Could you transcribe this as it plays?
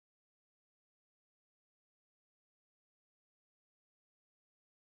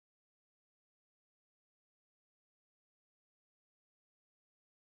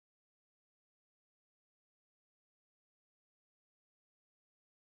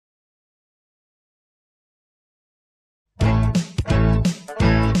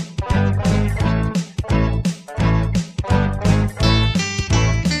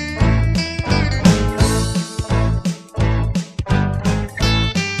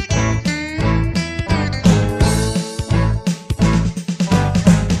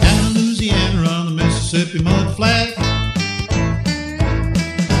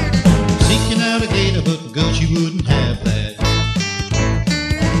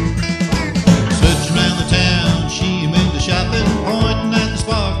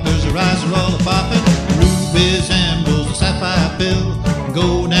resembles a sapphire pill.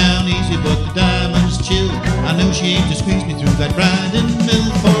 Go down easy, but the diamond's chill. I know she aimed to squeeze me through that grinding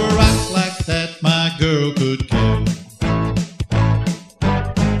mill. For a rock like that, my girl could kill.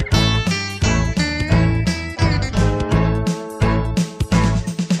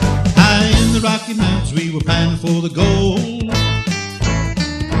 High in the Rocky Mountains, we were panning for the gold.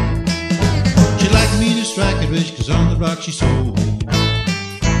 She'd like me to strike it rich, 'cause on the rock she sold.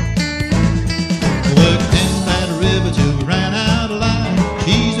 Worked in that river till we ran out of line.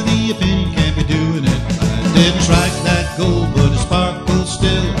 She's of the opinion can't be doing it right. Didn't strike that gold, but it sparkles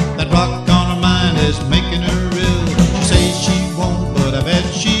still. That rock on her mind is making her ill. She says she won't, but I bet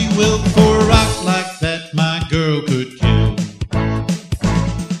she will. For a rock like that, my girl could kill.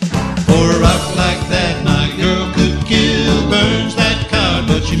 For a rock like that, my girl could kill. Burns that card,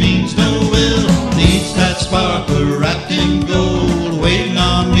 but she means no ill. Needs that sparkler wrapped in gold. Waiting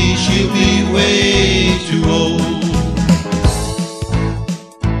on me, she'll be way too old.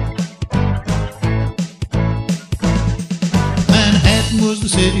 Manhattan was the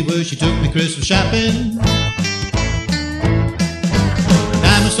city where she took me Christmas shopping.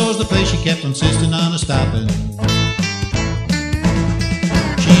 Diamond store's the place she kept insisting on us stopping.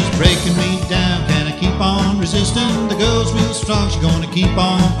 She's breaking me down, can I keep on resisting? The girl's real strong, she's gonna keep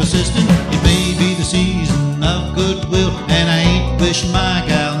on persisting. It may be the season of goodwill, and I ain't wishing my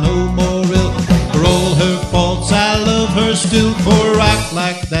gal no more ill. For all her faults, I love her still. For a rock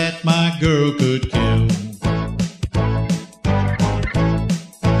like that, my girl could kill.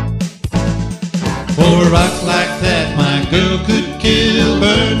 For a rock like that, my girl could kill.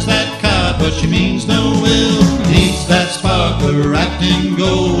 Burns that card, but she means no ill. Needs that sparkler wrapped in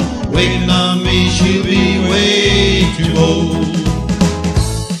gold. Waiting on me, she'll be way too old.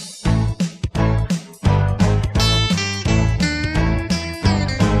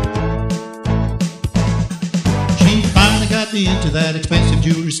 She finally got me into that expensive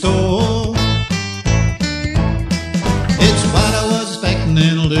jewelry store. It's what I was expecting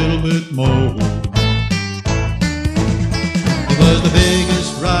and a little bit more. It was the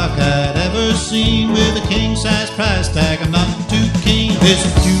biggest rock I'd ever seen, with a king-size price tag. I'm not too keen. This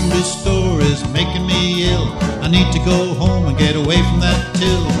jewelry store is making me ill. I need to go home and get away from that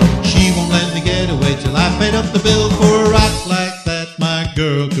till. She won't let me get away till I paid up the bill. For a rock like that, my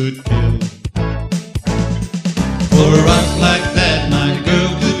girl could kill. For a rock like that, my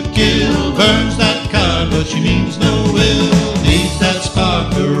girl could kill. Burns that card, but she means no